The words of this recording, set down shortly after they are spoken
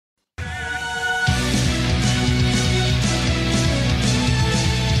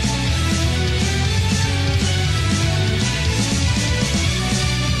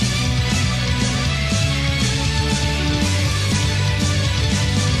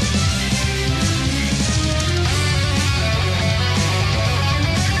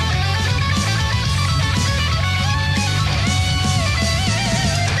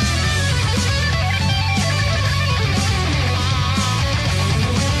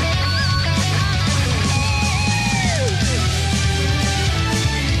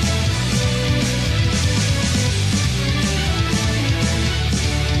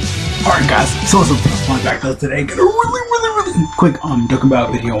So what's up, I'm back today. Got a really quick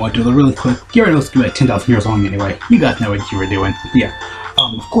Dokkan video. I want to do it really quick. You already know it's gonna be like 10,000 years long anyway. You guys know what you were doing. But yeah.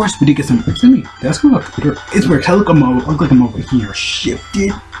 Of course we did get some. Excuse me. That's come on computer. It's weird. I look I'm over here.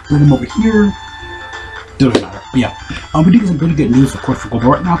 Shifted. But I'm over here. Doesn't matter. But yeah. We did get some pretty good news, of course, for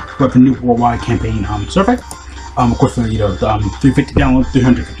global right now. We have a new worldwide campaign survey. Of course, for, 350 downloads,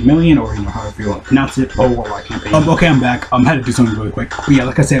 350 million, or however you want to pronounce it, or worldwide campaign. Okay, I'm back. Had to do something really quick. But yeah,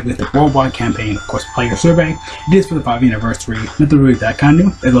 like I said, with the worldwide campaign, of course, player survey. It is for the 5th anniversary. Nothing really that kind of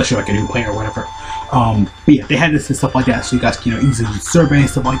new, unless you're like a new player or whatever. But yeah, they had this and stuff like that, so you guys can easily survey and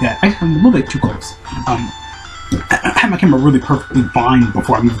stuff like that. I'm a little bit too close. I had my camera really perfectly fine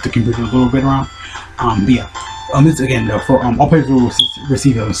before I moved the computer a little bit around. But yeah. This again though, for all players will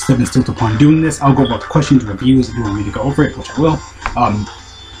receive a 7 stilts upon doing this. I'll go about the questions, reviews, if you want me to go over it, which I will.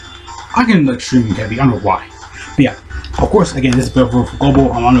 I can like streaming heavy, I don't know why. But yeah, of course, again, this is for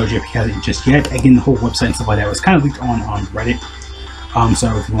global. I don't know if JP has it just yet. Again, the whole website and stuff like that was kind of leaked on Reddit.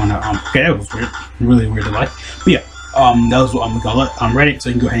 So if you want to, okay, that was weird, really weird to like. But yeah, that was what I'm gonna let on Reddit, so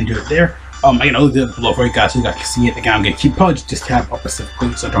you can go ahead and do it there. Again, I'll leave it below for you guys so you guys can see it. Again, I'm gonna keep probably just tab up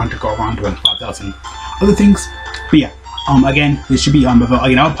specifically, so I don't have to go around doing 5,000 other things. But yeah, again, this should be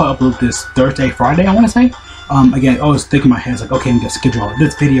again, I'll probably upload this Thursday, Friday, I want to say. Again, I was thinking in my head, like, okay, I'm gonna schedule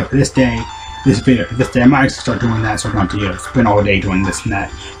this video for this day, this video for this day. I might actually start doing that, so I don't have to spend all day doing this and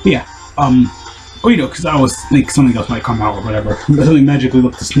that. But yeah, because I was thinking something else might come out or whatever. Something magically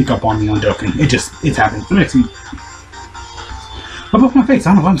looked to sneak up on me on Dokkan. It's happened. It makes me. Above my face,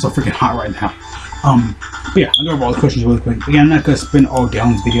 I don't know why I'm so freaking hot right now. But yeah, I'll go over all the questions really quick. Again, I'm not gonna spend all day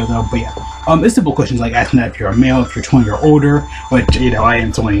on this video though, but yeah. It's simple questions like asking that if you're a male, if you're 20 or older, which, I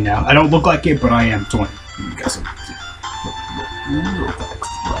am 20 now. I don't look like it, but I am 20. You guys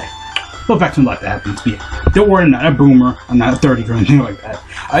little facts in life that happens, but yeah. Don't worry, I'm not a boomer, I'm not 30 or anything like that.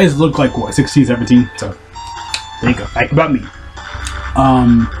 I just look like, what, 16, 17, so there you go, fact about me.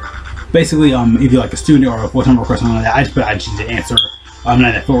 Basically, if you're like a student or a full-time worker or something like that, I just need to answer. I'm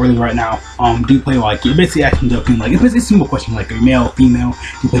not that really right now. Do you play like, you're basically asking Dokkan, like, it's basically a simple question, like, are you male, female, do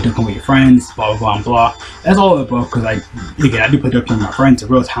you play Dokkan with your friends, blah, blah, blah, blah. That's all above, because, like, again, I do play Dokkan with my friends in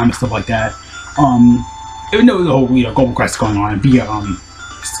real time and stuff like that. Even though the whole, global crisis going on via,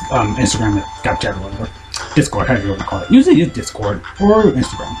 Instagram, Snapchat, or whatever. Discord, however you want to call it. Usually it's Discord, or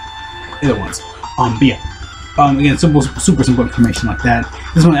Instagram. Either ones. But yeah. Again, super simple information like that.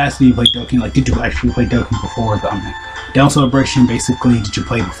 This one asks, do you play Dokkan? Like, did you actually play Dokkan before the down celebration? Basically, did you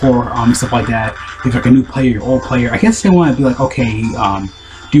play before? Stuff like that. If you're like a new player, your old player, I guess they want to be like, okay,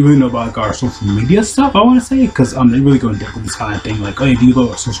 do you really know about like our social media stuff? I want to say, because they really go in depth with this kind of thing. Like, oh, do you go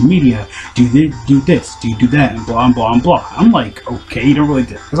to social media? Do you do this? Do you do that? And blah, blah, blah. I'm like, okay, you don't really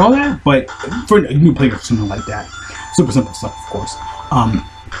do all that, but for a new player or something like that, super simple stuff, of course.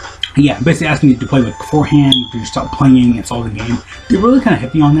 Yeah, basically asking you to play with beforehand. Do you stop playing? It's all the game. They're really kind of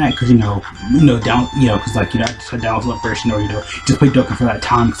hippie on that because because like just a down celebration or just play Dokkan for that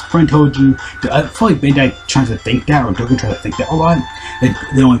time. Because a friend told you. I feel like Bandai tries to think that, or Dokkan tries to think that a lot.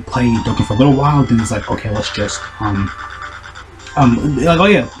 They only play Dokkan for a little while. Then it's like, okay, let's just like, oh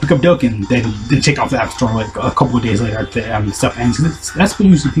yeah, pick up Dokkan. Then check off the App Store like a couple of days later. The stuff ends. That's what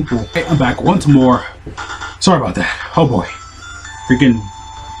usually people. Hey, I'm back once more. Sorry about that. Oh boy, freaking.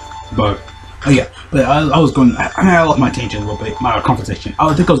 But yeah, but I was going. I lost my tangent a little bit. My conversation.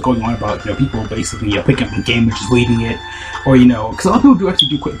 I think I was going on about people basically picking up the game and just leaving it, or because a lot of people do actually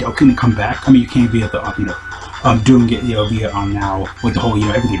do quit Dokkan and come back. I mean, you can't via the doing it via now with the whole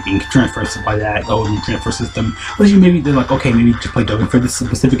everything being transferred, stuff like that, the whole new transfer system. But maybe they're like, okay, maybe just play Dokkan for this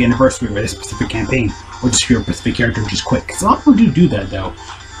specific anniversary or this specific campaign, or just for your specific character, just quit. Because a lot of people do that though.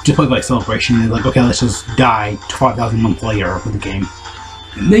 Just play like celebration and like, okay, let's just die 5,000 months later with the game.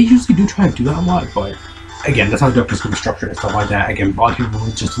 They usually do try to do that a lot, but again, that's how Dokkan's gonna be structured and stuff like that. Again, a lot of people will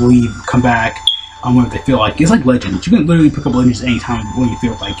just leave, come back, whenever they feel like. It's like Legends. You can literally pick up Legends anytime when you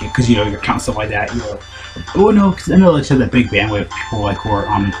feel like it, because your account stuff like that. Oh no, because I know Legends has that big bandwidth. People like who are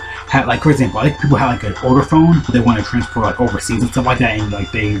had like, for example, like people have like an older phone, but they want to transfer like overseas and stuff like that, and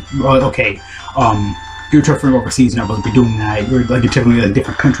like they okay, you're transferring overseas, you're not supposed to be doing that. You're like you're typically in a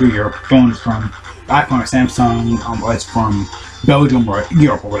different country. Your phone is from iPhone or Samsung, or it's from Belgium or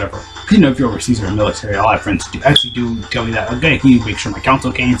Europe or whatever. Because if you're overseas or in the military, a lot of friends actually do tell me that, okay, can you make sure my account's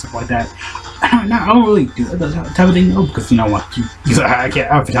okay and stuff like that. I don't really do that type of thing, because because I can't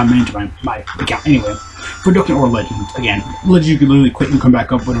have the time to manage my account anyway. For Dokkan or Legends, again, Legends you can literally quit and come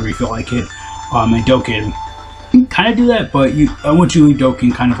back up whenever you feel like it. And Dokkan, you can kind of do that, but once you leave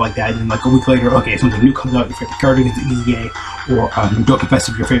Dokkan kind of like that, then like a week later, okay, something new comes out, your favorite character gets an easy A, or Dokkan Fest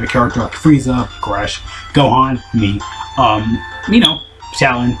of your favorite character like Frieza, Crash, Gohan, me.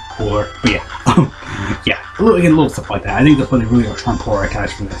 Talon, or but yeah, yeah, a little stuff like that. I think that's what they really are trying to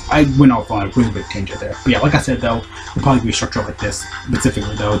prioritize for this. I went off on a really big tangent there, but yeah, like I said though, it'll probably be structured like this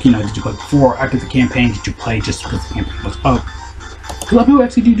specifically though. You know, did you play before, after the campaign? Did you play just because the campaign was up? A lot of people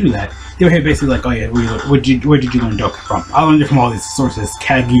actually do that. They were here basically like, oh yeah, where did you learn Dokkan from? I learned it from all these sources: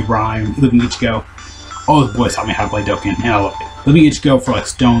 Kagi, Rhyme, Living Ichigo. All those boys taught me how to play Dokkan, and I loved it. Living Ichigo for like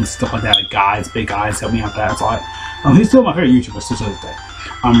stones, stuff like that, like guides, big guides, helped me out that a lot. He's still my favorite YouTuber still to this day.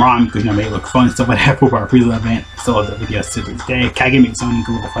 Rhyme, because you know, made it look fun, stuff like that for our pre-live event. Still love the videos to this day. Kagi made Sonic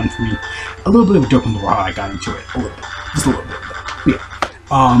a little bit fun for me. A little bit of a Dokkan Lore, how I got into it. A little bit. Just a little bit.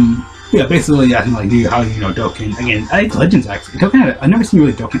 Yeah. Yeah, basically asking like, how do you know Dokkan? Again, I think Legends actually. Dokkan had, I've never seen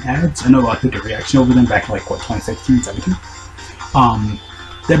really Dokkan ads. I know a lot of people did reaction over them back in like, what, 2016, 17?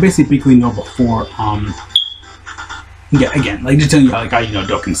 They basically know before, yeah, again, like just telling you how you know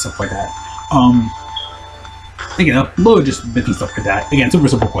Dokkan and stuff like that. Again, a little just bits and stuff like that. Again, super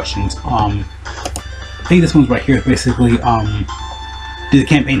simple questions. I think this one's right here is basically, did the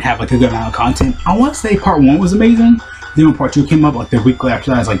campaign have like a good amount of content? I want to say part 1 was amazing. Then when part 2 came up, like the week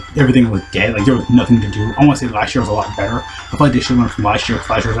after that, it's like everything was dead. Like there was nothing to do. I want to say last year was a lot better. I feel like they should learn from last year.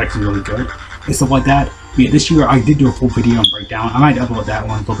 Last year was actually really good and stuff like that. But yeah, this year I did do a full video and breakdown. I might upload that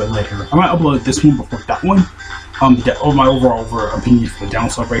one a little bit later. I might upload this one before that one. My overall opinion for the down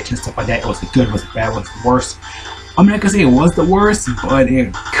celebration stuff like that. Was it good? Was it bad? Was it worse? I'm not gonna say it was the worst, but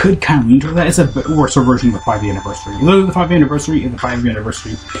it could kind of lean toward that. It's a bit worse version of the 5th anniversary. Literally, the 5th anniversary and the 5th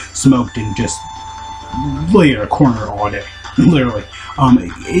anniversary smoked and just lay in a corner all day. Literally,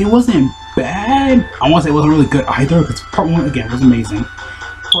 it wasn't bad. I want to say it wasn't really good either because part 1 again was amazing.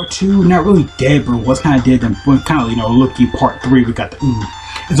 Part 2 not really dead, but it was kind of dead. Then kind of looky. Part 3 we got the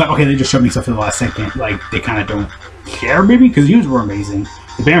It's like okay, they just showed me stuff in the last second. Like they kind of don't care maybe because the units were amazing.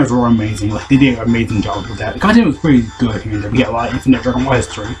 The banners were amazing. Like they did an amazing job with that. The content was pretty good here and there. We got a lot of Infinite DragonBallZ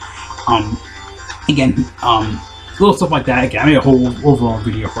history. Again, little stuff like that. Again, I made a whole overall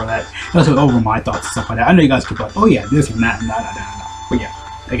video for that. That's over my thoughts and stuff like that. I know you guys could be like, oh yeah, this and that and that. But yeah,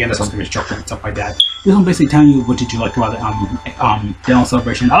 again, that's what's gonna be structured and stuff like that. This one basically telling you what did you like about the Dental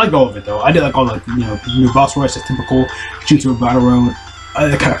Celebration. I like all of it though. I did like all the new boss rush, that's typical. Shooting Battle Road.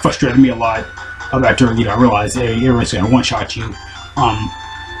 It kind of frustrated me a lot after I realized everyone's gonna one-shot you.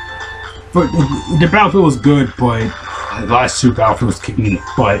 But the battlefield was good, but the last 2 battlefields was kicking in the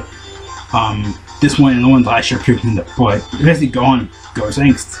butt. This one and the one last year kicking in the butt. Basically go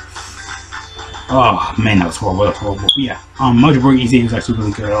thanks. Oh man, that was horrible. That was horrible. But yeah, Multiplayer Easy was actually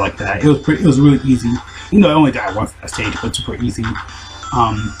really good. I like that. It was really easy. You know, I only died once at that stage, but super easy.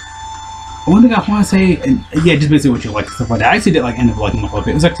 One thing I want to say, yeah, just basically what you like and stuff like that. I actually did like end up liking all of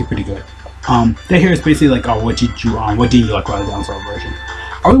it. It was actually pretty good. That here is basically like, oh, what did you like about the down celebration?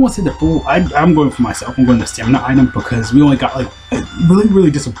 I really want to say the full. I'm going for myself. I'm going to the stamina item because we only got like a really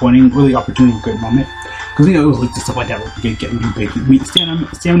disappointing, really opportunity, good moment. Because it was like the stuff like that where we get new big stamina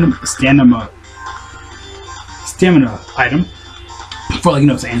item for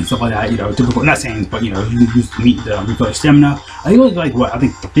like saying stuff like that. Typical, not saying, but you use to meet the refill stamina. I think it was like what I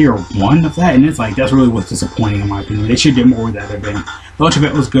think 3 or 1 of that, and it's like that's really what's disappointing in my opinion. They should do more with that event. The launch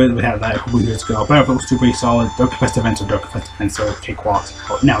event was good. We had that a couple years ago. Battlefield was still pretty solid. Dokkan Fest events are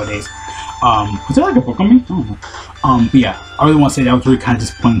cakewalks nowadays. Was there like a book on me? I don't know. But yeah, I really want to say that was really kind of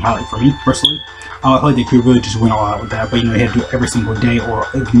disappointing highlight for me personally. I feel like they could really just went all out with that, but you had to do it every single day, or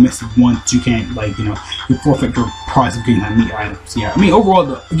if you miss it once, you can't you forfeit your prize of getting that meat items. Yeah, I mean overall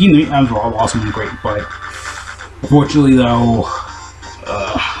the meat items were all awesome and great, but unfortunately though,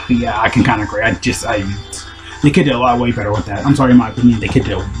 yeah, I can kind of agree. They could do a lot way better with that. I'm sorry, in my opinion, they could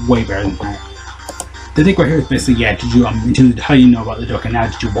do way better than that. The thing right here is basically, yeah, did you how you know about the Dokkan now?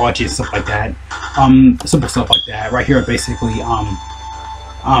 Did you watch it, stuff like that? Simple stuff like that. Right here, basically,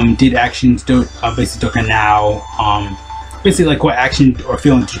 did actions do basically Dokkan now? Basically, like what action or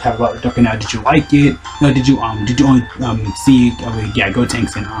feeling did you have about Dokkan now? Did you like it? No, did you only see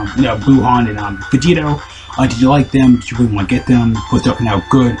Gotenks and Buuhan and Vegito? Did you like them? Did you really want to get them? Was Dokkan now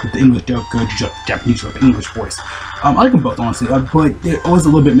good? Was the English dub good? Did you like the Japanese or the English voice? I like them both honestly, but there was a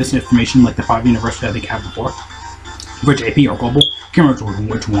little bit missing information, like the 5th anniversary I think I had before for JP or Global. Can't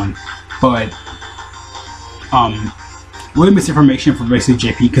remember which one, but really misinformation for basically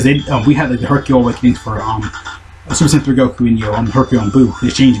JP because we had like the Hercule Awakenings for Super Saiyan 3 Goku and Hercule and Boo. They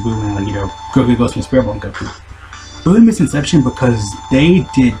changed Boo and Goku goes from Spirit and Goku. Really misinception because they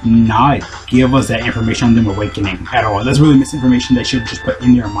did not give us that information on them awakening at all. That's really misinformation they should have just put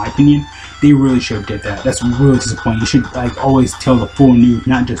in there in my opinion. They really should have did that. That's really disappointing. You should always tell the full news,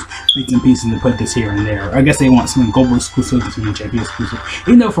 not just bits and pieces and put this here and there. I guess they want something global exclusive, something JP exclusive.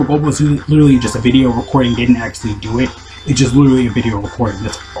 Even though for global it's literally just a video recording, they didn't actually do it. It's just literally a video recording.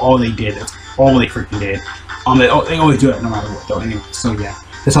 That's all they did. That's all they freaking did. They always do it no matter what though. Anyway, so yeah,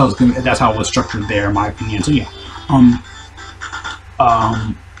 that's how it was structured there, in my opinion. So yeah,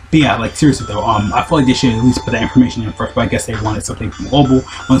 but yeah, like seriously though, I feel like they should at least put that information in first. But I guess they wanted something from global,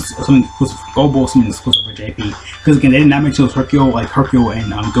 something exclusive for global, something exclusive for JP. Because again, they did not mention Hercule and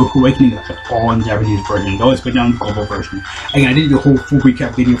Goku Awakening. That's all in the Japanese version. They always put down the global version. Again, I did do a full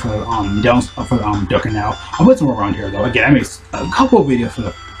recap video for Dokkan Now. I'll put some more around here though. Again, I made a couple of videos for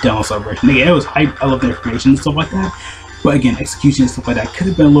the download version. Again, it was hype. I love the information and stuff like that. But again, execution and stuff like that could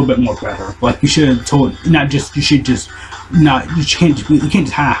have been a little bit more better. Like you should have told, you can't just kind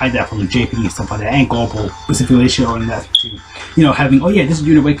of hide that from the JP and stuff like that, and global specifically showing that too. You know, having, oh yeah, this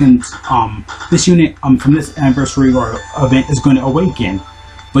unit awakens, this unit from this anniversary or event is going to awaken,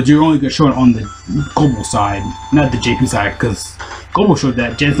 but you're only going to show it on the global side, not the JP side, because global showed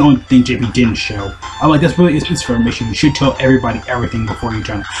that. That's the only thing JP didn't show. I like that's really it's for a mission. You should tell everybody everything before you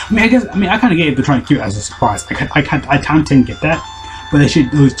try. I kind of get it. They're trying to keep it as a surprise. I tend to get that. But they should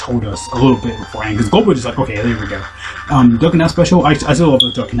at least told us a little bit beforehand, because Goku is like, okay, there we go. Dokkan Now special, I still love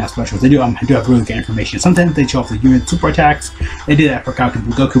the Dokkan Now specials. They do have really good information. Sometimes they show off the unit super attacks. They did that for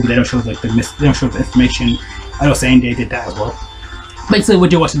Goku, but they don't show like they don't show the information. I know saying they did that as well. Basically, what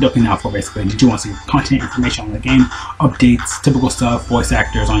you watch the Dokkan Now for? Basically, did you want to see content information on the game, updates, typical stuff, voice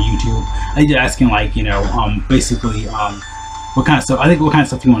actors on YouTube? They did asking like, you know, basically, what kind of stuff? I think what kind of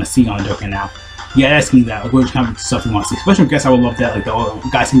stuff you want to see on Dokkan Now. Yeah, asking that, like, what kind of stuff you want to see. Special guests, I would love that, like, the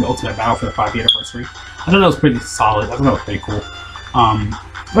guys seeing the Ultimate Battle for the 5th anniversary. I thought that was pretty solid. I thought that was pretty cool. The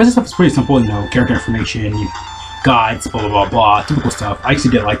rest of the stuff is pretty simple, you know, character information, guides, blah, blah, blah, blah, typical stuff. I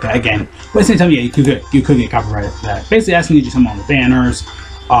actually did like that, again. But at the same time, yeah, you could get copyrighted for that. Basically asking you to summon on the banners,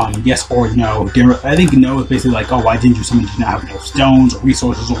 yes or no. I think no is basically like, oh, why didn't you summon? Did you not have enough stones or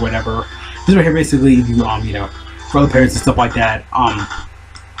resources or whatever. This right here, basically, if you, you know, for other players and stuff like that,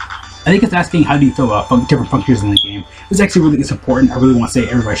 I think it's asking how do you feel about different functions in the game. It's actually really important. I really want to say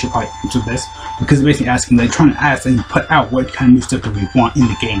everybody should probably answer this, because it's basically asking, like, trying to ask and put out what kind of new stuff do we want in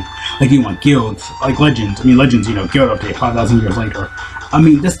the game. Like, you want guilds, like Legends. I mean, Legends, you know, guild update 5,000 years later. I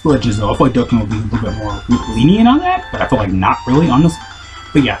mean, this Legends though, I feel like Dokkan will be a little bit more lenient on that, but I feel like not really, honestly.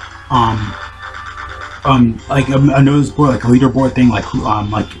 But yeah, like a notice board, like a leaderboard thing, like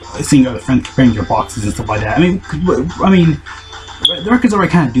seeing other friends comparing your boxes and stuff like that. I mean. The records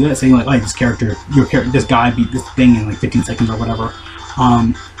already kind of do that, saying like, this character, this guy beat this thing in like 15 seconds or whatever.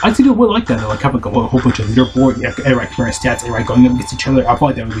 I actually would like that though, like have like a whole bunch of leaderboard, you have everybody comparing stats, everybody going up against each other. I feel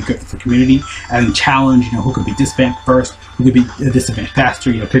like that would be good for the community, and challenge, you know, who could beat this event first, who could beat this event faster,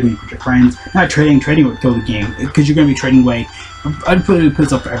 you know, picking with your friends. Not trading would kill the game, because you're going to be trading away. I'd put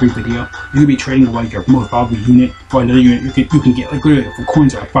this up for every video. You're going to be trading away your most valuable unit for another unit you can get, like literally for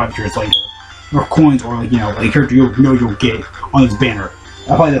coins are like 5 years later. Or coins, or like, you know, like a character you'll get on this banner.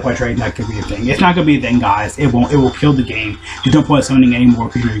 I probably that's why trading that could be a thing. It's not gonna be a thing, guys. It will kill the game. Just don't play summoning anymore,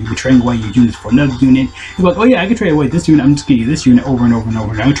 because you're gonna be trading away your units for another unit. You're like, oh yeah, I can trade away this unit. I'm just gonna use this unit over and over and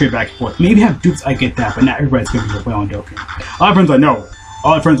over. And I'm gonna trade back and forth. Maybe have dupes, I get that, but not everybody's gonna be well on Dokkan. A lot of friends I know,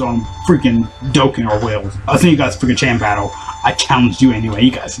 all my friends are on freaking Dokkan or whales. I'll see you guys freaking Chan battle. I challenged you anyway.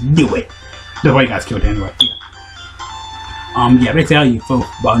 You guys do it. That's why you guys killed it anyway. Yeah, basically how you feel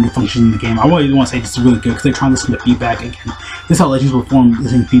about new functions in the game. I really want to say this is really good, because they're trying to listen to feedback. Again, this is how Legends perform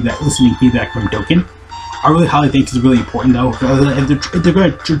listening feedback from Dokkan. I really highly think this is really important though. If they're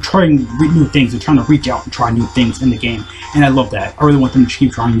going to try new things, they're trying to reach out and try new things in the game, and I love that. I really want them to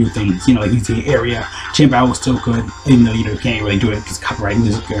keep trying new things. You know, like you see area, Chain Battle was still good, even though, you know, you can't really do it because copyright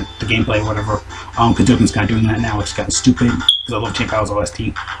music or the gameplay or whatever. Because Dokkan's kind of doing that now, which is kind of stupid, because I love Chain Battle's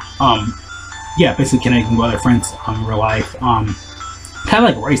OST. Yeah, basically connecting with other friends in real life. Kind of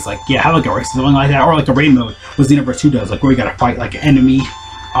like a race, like, yeah, have like a race, something like that, or like a raid mode, was the Universe 2 does, like where you gotta fight like an enemy.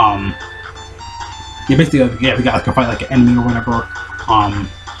 Yeah, basically, yeah, we got like a fight like an enemy or whatever.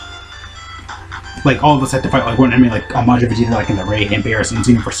 Like all of us had to fight like one enemy, like Majin Vegeta, like in the raid, and Bears and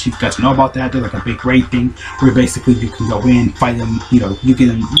Universe 2 guys know about that. They're like a big raid thing where basically you can go in, fight them, you know, you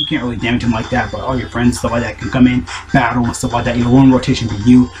can't really damage them like that, but all your friends, stuff like that, can come in, battle and stuff like that. You know, one rotation be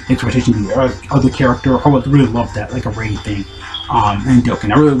you, next rotation be your other character. I would really love that, like a raid thing. And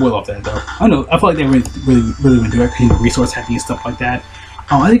Dokkan, I really would love that though. I don't know, I feel like they really would do it, because, you know, resource heavy and stuff like that.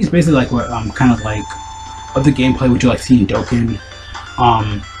 I think it's basically like what kind of like other gameplay would you like to see in Dokkan.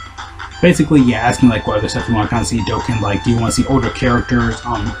 Basically, yeah, asking like what other stuff you want to kind of see in Dokkan. Like, do you want to see older characters?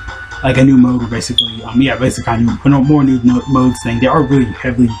 Like a new mode, basically. Yeah, basically kind of more new modes thing. They are really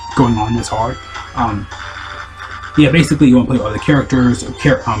heavily going on this hard. Yeah, basically you want to play other characters,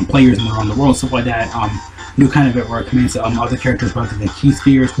 players around the world, stuff like that. new kind of it where it commands other characters rather than key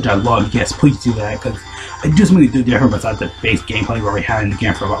spheres, which I love. Yes, please do that, because it just really did different besides the base gameplay where we had in the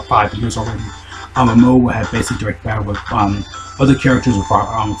game for about 5 years already. A mode will have basic direct battle with other characters for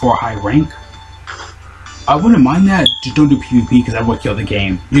a high rank. I wouldn't mind that, just don't do PvP because that would kill the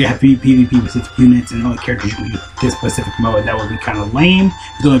game. You have PvP with specific units and only characters you can use this specific mode. That would be kind of lame.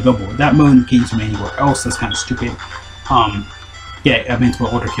 It's only available with that mode, you can't use them anywhere else. That's kind of stupid. Yeah, I mean,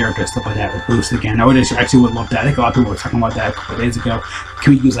 with older characters, stuff like that, with boost again. I would actually would love that. I think a lot of people were talking about that a couple of days ago.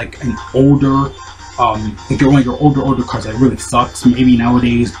 Can we use like an older, like one of your older cards that really sucks maybe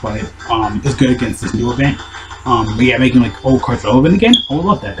nowadays, but is good against this new event. But yeah, making like old cards relevant again. I would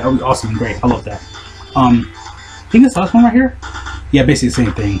love that. That would be awesome and great. I love that. I think this last one right here. Yeah, basically the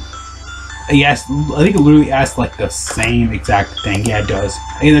same thing. Yes, I think it literally asks like the same exact thing. Yeah, it does.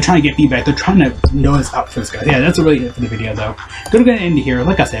 Again, they're trying to get feedback. They're trying to know us up for this, guys. Yeah, that's really it for the video, though. Gonna go into here.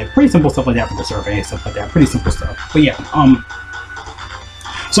 Like I said, pretty simple stuff like that for the survey and stuff like that. Pretty simple stuff. But yeah,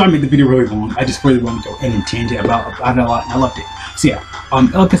 sorry I made the video really long. I just really want to go in and change it about it a lot, and I loved it. So yeah,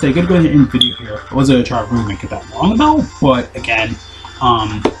 like I said, gonna go ahead and end the video here. I wasn't gonna try to really make it that long though, but again,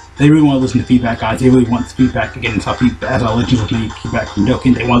 they really want to listen to feedback, guys. They really want feedback. Again, it's how feedback, as I legends with me, feedback from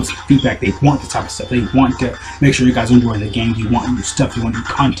Dokkan. They want feedback. They want this type of stuff. They want to make sure you guys are enjoying the game. You want new stuff. You want new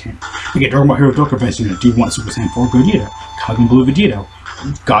content. Again, Dragon Ball Hero Dokkan Fest Unit. Do you want Super Saiyan 4 Vegeta, Kagen Blue Vegito,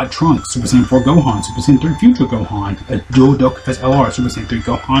 God Trunks, Super Saiyan 4 Gohan, Super Saiyan 3 Future Gohan, a dual Dokkan Fest LR, Super Saiyan 3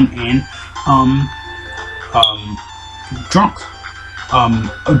 Gohan, and Trunks,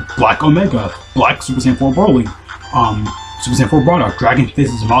 Black Omega, Black Super Saiyan 4 Broly, Super Saiyan 4 Bardock, Dragon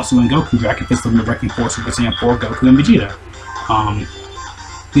Fist Zamasu and Goku, Dragon Fist Limited Wrecking Force, Super Saiyan 4 Goku and Vegeta.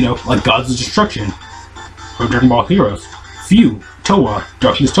 You know, like Gods of Destruction, or Dragon Ball Heroes, Few, Toa,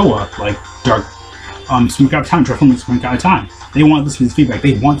 Darkness Toa, like Dark, Swing Out of Time, Transforming Swing Out of Time. They want to listen to this feedback.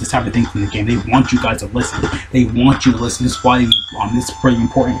 They want this type of thing from the game. They want you guys to listen. They want you to listen. This is why this is pretty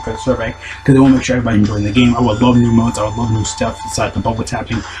important for the survey, because they want to make sure everybody's enjoying the game. I would love new modes. I would love new stuff besides the bubble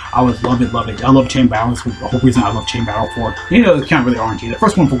tapping. I would love it, love it. I love chain battles. The whole reason I love chain battle for, you know, it's kind of really RNG. The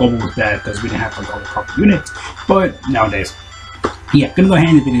first one for global was bad because we didn't have like all the proper units, but nowadays. Yeah, gonna go ahead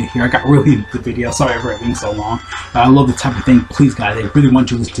and end the video here. I got really into the video. Sorry for it being so long. I love this type of thing. Please, guys, they really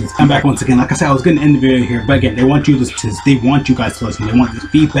want you to listen to this. I'm back once again. Like I said, I was gonna end the video here, but again, they want you to listen to this. They want you guys to listen. They want this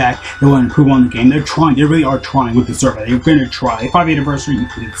feedback. They want to improve on the game. They're trying. They really are trying with the survey. They're gonna try. 5th anniversary, you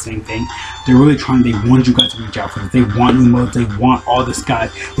can do the same thing. They're really trying. They want you guys to reach out for this. They want new modes. They want all this,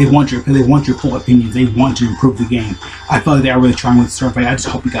 guys. They want your full opinions. They want to improve the game. I feel like they are really trying with the survey. I just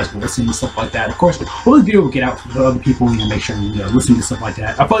hope you guys will listen and stuff like that. Of course, all the video will get out for other people. You know, make sure you listen to stuff like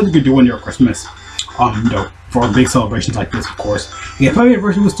that. I thought you could do one near Christmas, you know, for big celebrations like this, of course. Yeah, 5th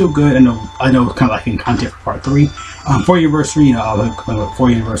anniversary was still good. I know it's kind of lacking content for part 3. 4th anniversary, you know,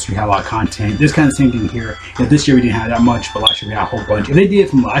 4th anniversary had a lot of content. This kind of same thing here. Yeah, this year we didn't have that much, but last year we had a whole bunch. If they did it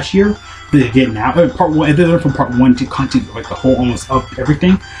from last year, they did now. Part 1, if they did it from part 1 to content, like the whole almost of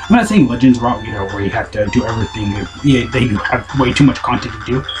everything. I'm not saying Legends route, you know, where you have to do everything. Yeah, they have way too much content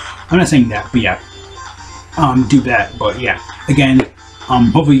to do. I'm not saying that, but yeah, do that. But yeah, again.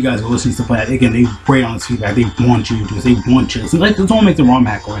 Hopefully you guys will listen to stuff like that. Again, they rate on this feedback. They want you to do this. They want you to listen. Like, don't make the ROM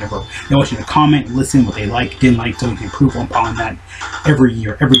hack or whatever. They want you to comment, listen, what they like, didn't like, so you can improve upon that every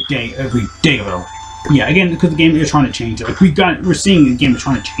year, every day, though. Yeah, again, because the game is trying to change. Like, we're seeing the game is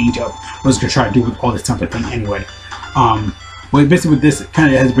trying to change up what it's going to try to do with all this type of thing anyway. Well, basically with this, it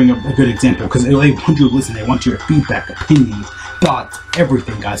kind of has to bring up a good example, because they want you to listen. They want your feedback, opinions, thoughts,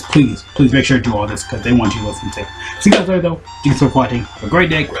 everything, guys. Please make sure to do all this, because they want you to listen to. See you guys later, though. Thanks for watching. Have a great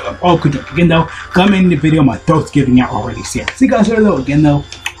day. All good again, though. Come in the video. My throat's giving out already. See you guys later, though. Again, though.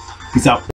 Peace out.